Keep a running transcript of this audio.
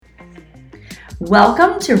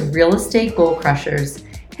Welcome to Real Estate Goal Crushers.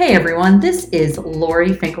 Hey everyone, this is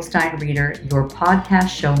Lori Finkelstein-Reeder, your podcast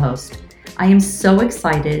show host. I am so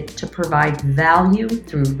excited to provide value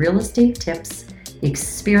through real estate tips,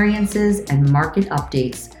 experiences, and market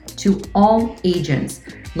updates to all agents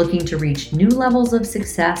looking to reach new levels of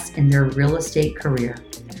success in their real estate career.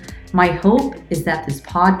 My hope is that this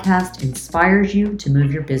podcast inspires you to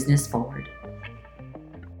move your business forward.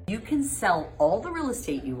 You can sell all the real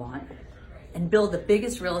estate you want and build the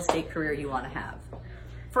biggest real estate career you want to have.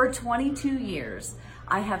 For 22 years,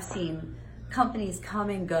 I have seen companies come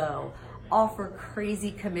and go, offer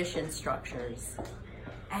crazy commission structures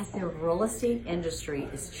as the real estate industry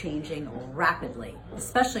is changing rapidly,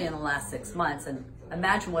 especially in the last 6 months. And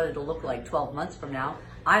imagine what it'll look like 12 months from now.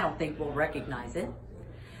 I don't think we'll recognize it.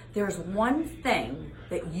 There's one thing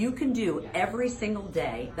that you can do every single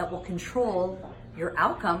day that will control your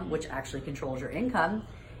outcome, which actually controls your income,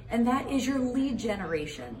 and that is your lead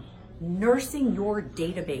generation, nursing your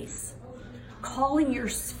database, calling your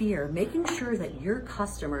sphere, making sure that your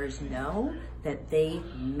customers know that they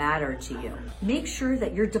matter to you. Make sure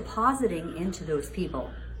that you're depositing into those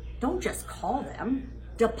people. Don't just call them,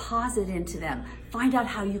 deposit into them. Find out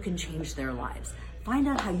how you can change their lives. Find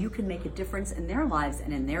out how you can make a difference in their lives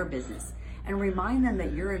and in their business. And remind them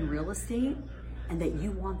that you're in real estate and that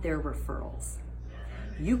you want their referrals.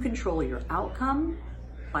 You control your outcome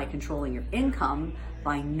by controlling your income,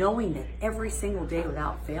 by knowing that every single day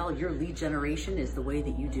without fail, your lead generation is the way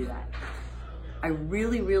that you do that. I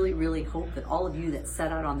really, really, really hope that all of you that set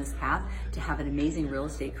out on this path to have an amazing real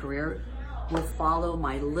estate career will follow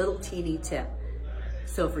my little teeny tip.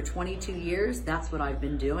 So for 22 years, that's what I've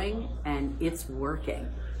been doing, and it's working.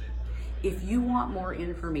 If you want more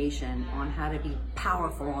information on how to be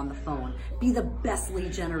powerful on the phone, be the best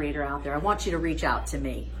lead generator out there, I want you to reach out to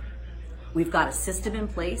me. We've got a system in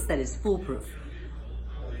place that is foolproof.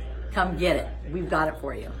 Come get it. We've got it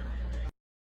for you.